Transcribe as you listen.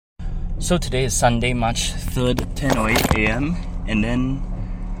So today is Sunday, March 3rd, 10:08 a.m. And then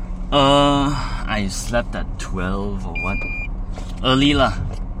I slept at 12 or what? Early lah.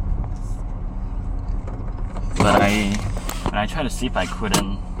 But when I tried to sleep, I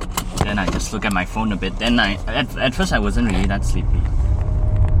couldn't. Then I just look at my phone a bit. Then at first I wasn't really that sleepy.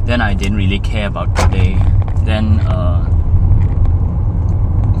 Then I didn't really care about today. Then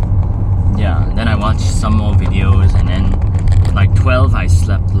then I watched some more videos, and then like 12 I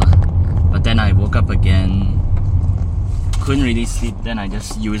slept lah. But then I woke up again, couldn't really sleep. Then I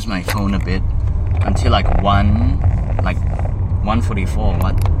just used my phone a bit until like 1:44 or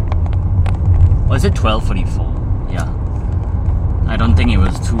what? Was it 12:44? Yeah. I don't think it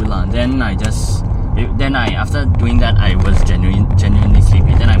was too long. Then after doing that, I was genuinely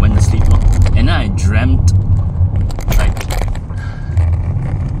sleepy. Then I went to sleep, and then I dreamt, like,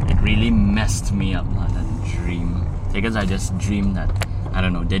 it really messed me up, that dream. Because I just dreamed that, I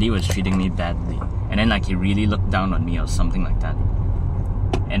don't know, Daddy was treating me badly. And then like he really looked down on me or something like that.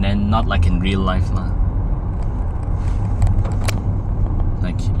 And then not like in real life lah.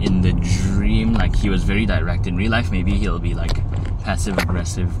 Like in the dream, like he was very direct. In real life, maybe he'll be like passive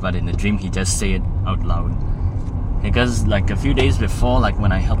aggressive, but in the dream he just say it out loud. Because like a few days before, like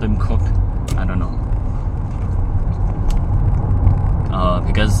when I help him cook, I don't know,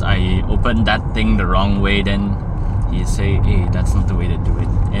 because I opened that thing the wrong way, then he say, hey, that's not the way to do it.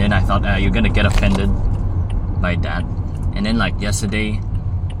 And then I thought, you're gonna get offended by that. And then like yesterday,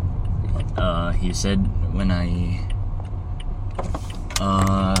 he said when I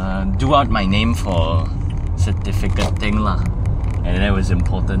do out my name for certificate thing lah, and that was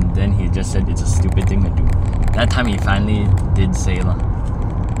important, then he just said it's a stupid thing to do. That time he finally did say lah.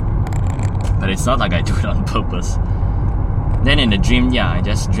 But it's not like I do it on purpose. Then in the dream, I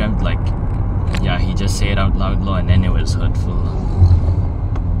just dreamt like, he just said it out loud, and then it was hurtful.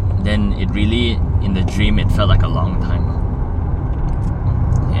 Then it really, in the dream, it felt like a long time.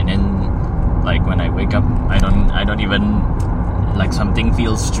 And then, like when I wake up, I don't even, like something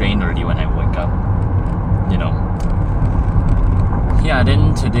feels strange already when I wake up, you know.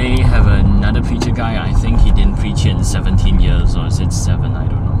 Then today have another preacher guy. I think he didn't preach in 17 years, or is it 7? I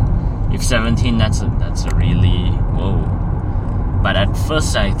don't know. If 17, that's a really, whoa. But at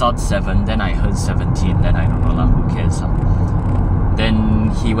first I thought 7, then I heard 17, then I don't know lah, who cares. Then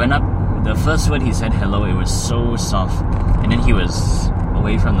he went up, the first word he said, hello, it was so soft. And then he was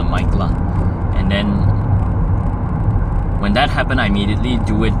away from the mic lah. And then when that happened, I immediately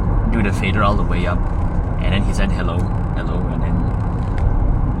do the fader all the way up. And then he said hello, and then,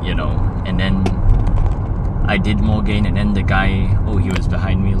 you know, and then I did more gain, and then the guy, he was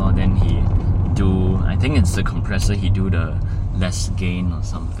behind me lah, then he do, I think it's the compressor, he do the less gain or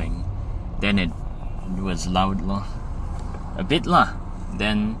something. Then it was loud lah, a bit lah.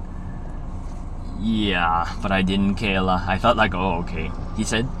 Then but I didn't care lah. I thought like, okay. He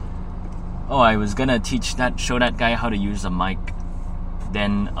said, I was gonna show that guy how to use the mic.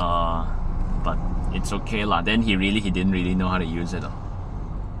 Then but it's okay lah. Then he didn't really know how to use it.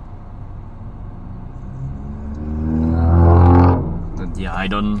 But I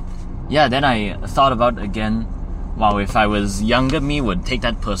don't. Then I thought about again. Wow, if I was younger, me would take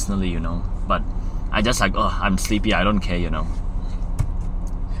that personally, you know. But I just like, I'm sleepy, I don't care, you know.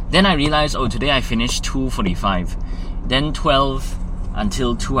 Then I realized, today I finished 2:45. Then 12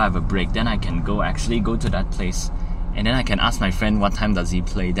 until 2 I have a break. Then I can go to that place. And then I can ask my friend what time does he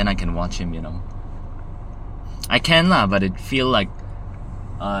play. Then I can watch him, you know. I can lah, but it feel like,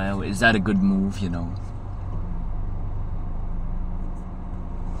 is that a good move, you know?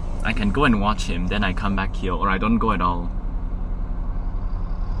 I can go and watch him, then I come back here, or I don't go at all.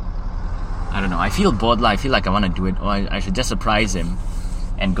 I don't know, I feel bored lah, I feel like I want to do it, or I should just surprise him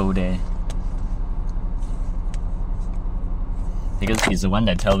and go there. Because he's the one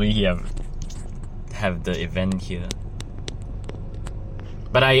that told me he have the event here.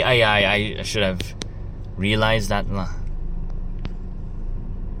 But I should have realized that lah.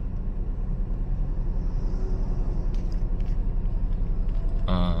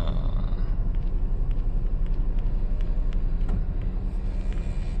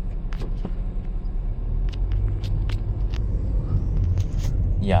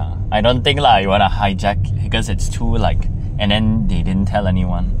 I don't think you wanna hijack because it's too and then they didn't tell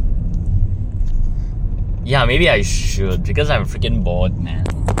anyone. Maybe I should because I'm freaking bored, man.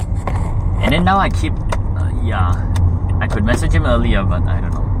 And then now I keep, I could message him earlier, but I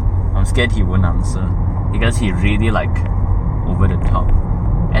don't know. I'm scared he won't answer because he really over the top.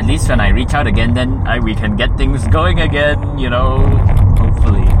 At least when I reach out again, then we can get things going again, you know,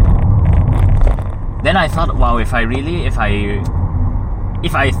 hopefully. Then I thought, wow, if I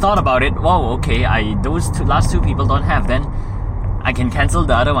if I thought about it, wow, okay, those last two people don't have, then I can cancel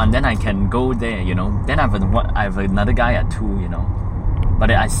the other one, then I can go there, you know. Then I have another guy at 2, you know. But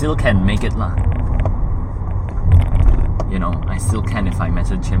I still can make it lah. You know, I still can if I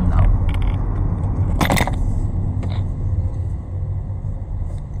message him now.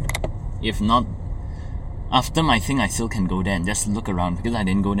 If not, after my thing, I still can go there and just look around because I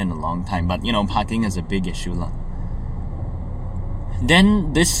didn't go there in a long time. But, you know, parking is a big issue lah.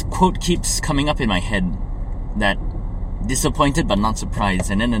 Then this quote keeps coming up in my head that disappointed but not surprised.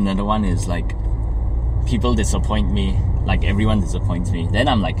 And then another one is like, people disappoint me, like everyone disappoints me. Then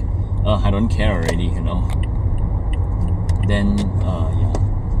I'm like, I don't care already, you know. Then, yeah.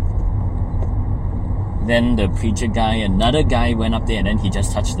 Then the preacher guy, another guy went up there and then he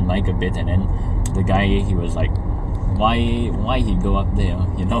just touched the mic a bit, and then the guy, he was like, why he go up there,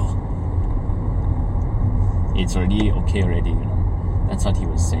 you know? It's already okay already, you know. That's what he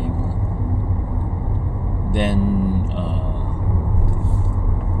was saying. Then,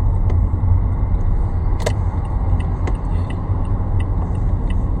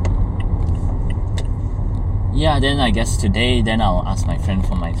 yeah, then I guess today, then I'll ask my friend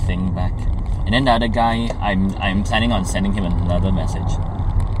for my thing back. And then the other guy, I'm planning on sending him another message.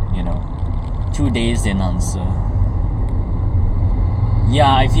 You know, 2 days didn't answer.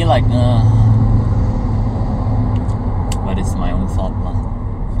 Yeah, I feel like, but it's my own fault lah.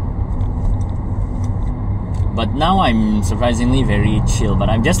 But now I'm surprisingly very chill. But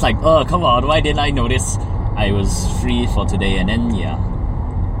I'm just like, come on, why didn't I notice I was free for today? And then, yeah.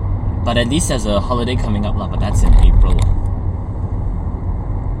 But at least there's a holiday coming up lah, but that's in April.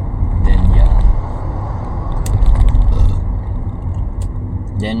 Then, yeah.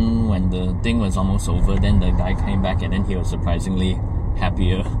 Then when the thing was almost over, then the guy came back and then he was surprisingly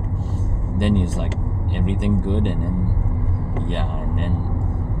happier. Then he's like, everything good? And then, yeah, and then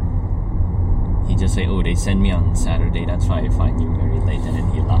he just said, they sent me on Saturday, that's why I find you very late. And then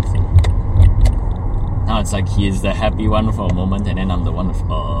he laughed. Now it's like he is the happy one for a moment, and then I'm the one with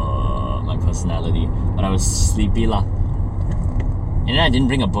my personality. But I was sleepy lah. And then I didn't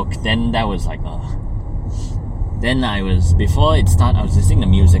bring a book. Then that was like, Then before it started, I was listening to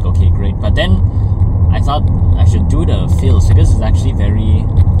music. Okay, great. But then I thought I should do the fills because it's actually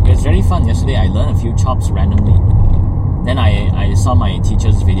it was very fun. Yesterday I learned a few chops randomly. Then I saw my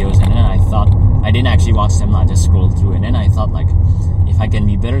teacher's videos, and then I thought, I didn't actually watch them, I just scrolled through, and then I thought like, if I can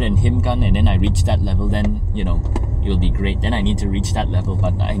be better than him kan, and then I reach that level, then, you know, it'll be great. Then I need to reach that level,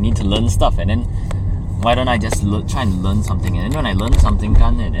 but I need to learn stuff, and then why don't I just try and learn something? And then when I learn something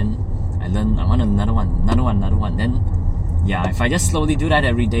kan, and then I want another one, then yeah, if I just slowly do that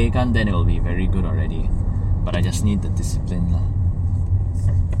every day kan, then it will be very good already. But I just need the discipline lah.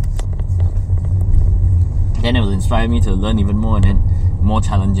 Then it will inspire me to learn even more, and then more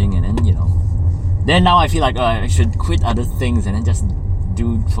challenging, and then, you know. Then now I feel like I should quit other things and then just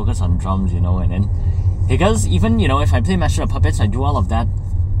focus on drums, you know, and then, because even, you know, if I play Master of Puppets, I do all of that.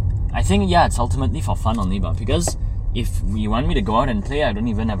 I think, yeah, it's ultimately for fun only, but because if you want me to go out and play, I don't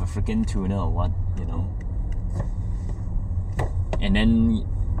even have a freaking tuner or what, you know. And then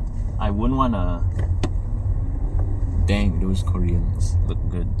I wouldn't wanna, dang, those Koreans look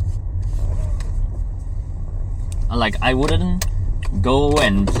good. Like, I wouldn't go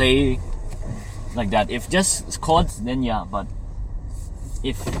and play like that. If just chords, then yeah, but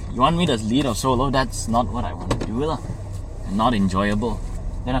if you want me to lead or solo, that's not what I want to do lah. And not enjoyable.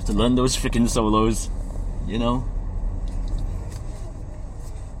 Then I have to learn those freaking solos, you know.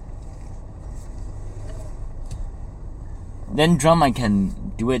 Then drum, I can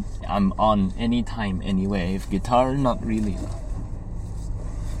do it, I'm on anytime, anywhere. If guitar, not really lah.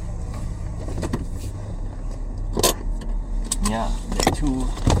 Yeah, there are two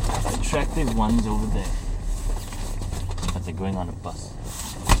attractive ones over there. But they're going on a bus.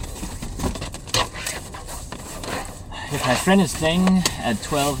 If my friend is playing at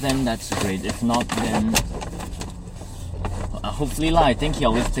 12, then that's great. If not, then hopefully lah, I think he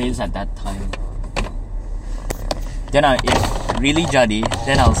always plays at that time. Then if really jadi,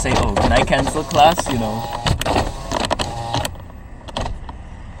 then I'll say, can I cancel class, you know.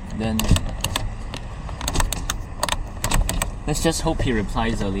 Then let's just hope he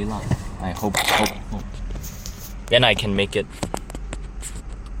replies early lah. I hope. Then I can make it.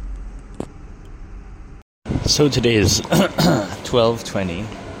 So today is 12:20,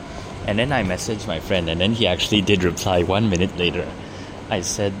 and then I messaged my friend, and then he actually did reply 1 minute later. I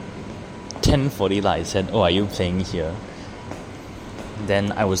said 10:40 lah. I said, are you playing here?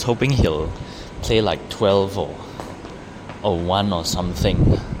 Then I was hoping he'll play like 12 or 1 or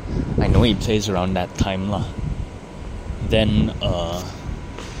something. I know he plays around that time lah. Then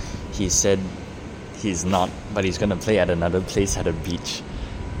he said he's not, but he's gonna play at another place at a beach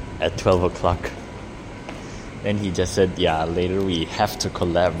at 12 o'clock. Then he just said, yeah, later we have to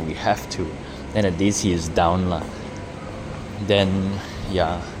collab, we have to. Then at least he is down lah. Then,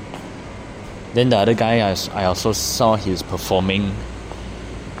 yeah. Then the other guy, I also saw he was performing,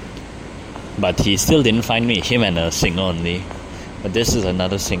 but he still didn't find me, him and a singer only. But this is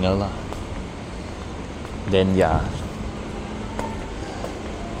another singer lah. Then, yeah.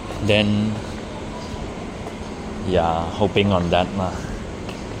 Then, yeah, hoping on that lah.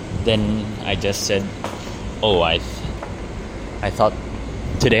 Then I just said, oh, I thought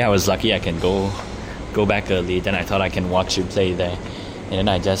today I was lucky I can go back early. Then I thought I can watch you play there. And then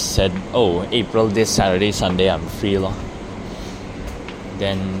I just said, oh, April, this Saturday, Sunday, I'm free lor.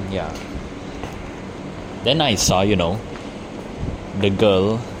 Then, yeah. Then I saw, the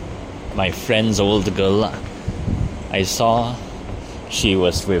girl, my friend's old girl. I saw she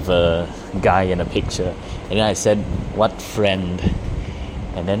was with a guy in a picture. And then I said, what friend?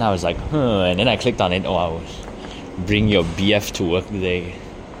 And then I was like, And then I clicked on it. Oh, I'll bring your BF to work today.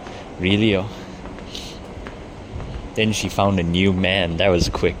 Really? Oh. Then she found a new man. That was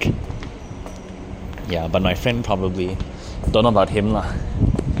quick. Yeah, but my friend probably don't know about him lah.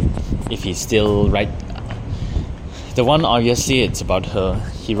 If he's still right. The one, obviously, it's about her.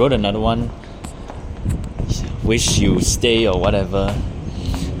 He wrote another one, wish you stay or whatever.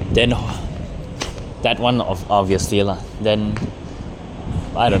 Then that one, obviously lah. Then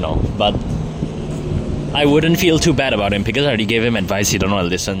I don't know, but I wouldn't feel too bad about him because I already gave him advice. He don't want to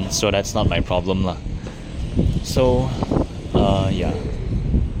listen, so that's not my problem lah. So, yeah.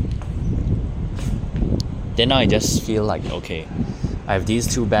 Then now I just feel like, okay, I have these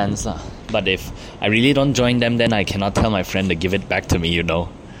two bands lah. But if I really don't join them, then I cannot tell my friend to give it back to me,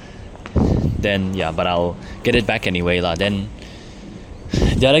 Then, yeah, but I'll get it back anyway lah. Then,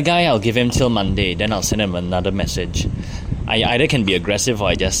 the other guy, I'll give him till Monday. Then I'll send him another message. I either can be aggressive or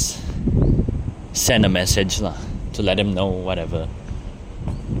I just send a message lah, to let him know whatever.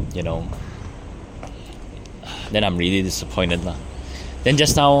 Then I'm really disappointed lah. Then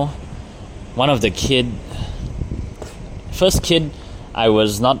just now, one of the first kid, I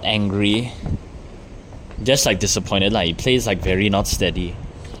was not angry, just like disappointed lah. He plays like very not steady.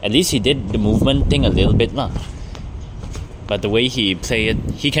 At least he did the movement thing a little bit lah. But the way he play it,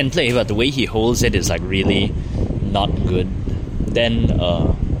 he can play, but the way he holds it is like really not good. Then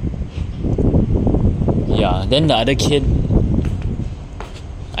yeah, then the other kid,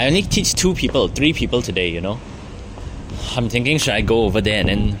 I only teach 3 people today, I'm thinking, should I go over there and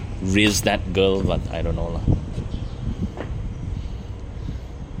then riz that girl? But I don't know lah.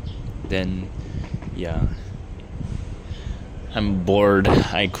 Then, yeah, I'm bored.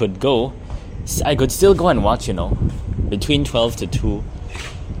 I could still go and watch, between 12 to 2.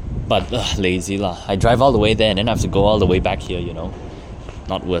 But lazy lah. I drive all the way there and then I have to go all the way back here,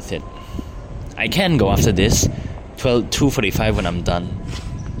 Not worth it. I can go after this 2:45 when I'm done,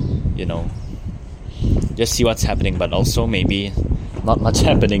 Just see what's happening, but also maybe not much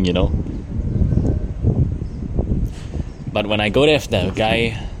happening, But when I go there with the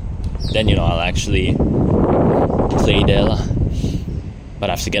guy, then, I'll actually play there lah. But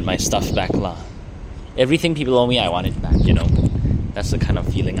I have to get my stuff back lah. Everything people owe me, I want it back, That's the kind of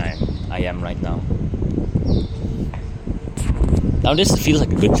feeling I am right now. Now this feels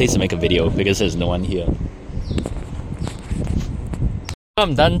like a good place to make a video because there's no one here.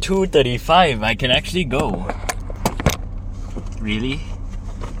 I'm done 2:35. I can actually go. Really?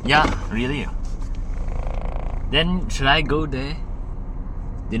 Yeah, really. Then should I go there?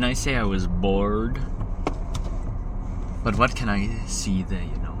 Didn't I say I was bored? But what can I see there,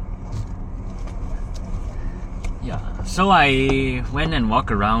 Yeah, so I went and walked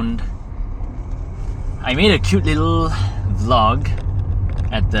around. I made a cute little vlog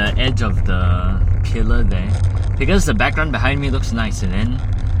at the edge of the pillar there because the background behind me looks nice. And then,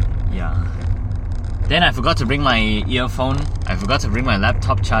 yeah. Then I forgot to bring my earphone. I forgot to bring my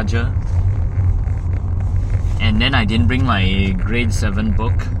laptop charger. And then I didn't bring my grade 7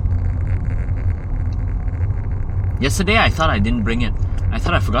 book. Yesterday I thought I didn't bring it. I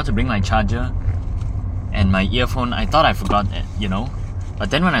thought I forgot to bring my charger and my earphone. I thought I forgot it, But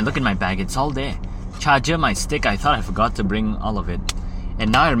then when I look in my bag, it's all there. Charger, my stick, I thought I forgot to bring all of it.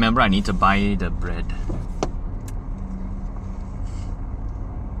 And now I remember I need to buy the bread.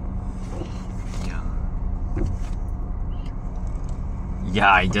 Yeah. Yeah,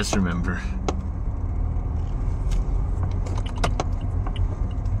 I just remember.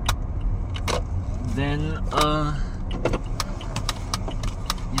 Then,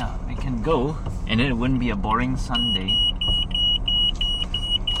 yeah, I can go, and then it wouldn't be a boring Sunday.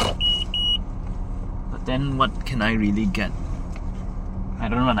 then what can I really get? I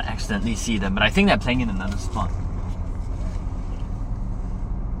don't want to accidentally see them, but I think they're playing in another spot.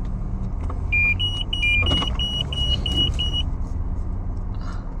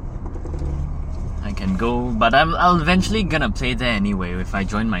 I can go, but I'll eventually gonna play there anyway if I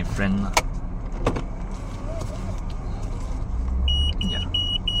join my friend. Yeah.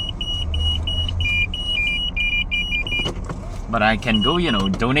 But I can go,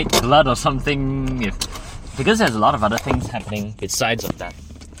 donate blood or something because there's a lot of other things happening besides of that,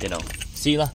 See lah.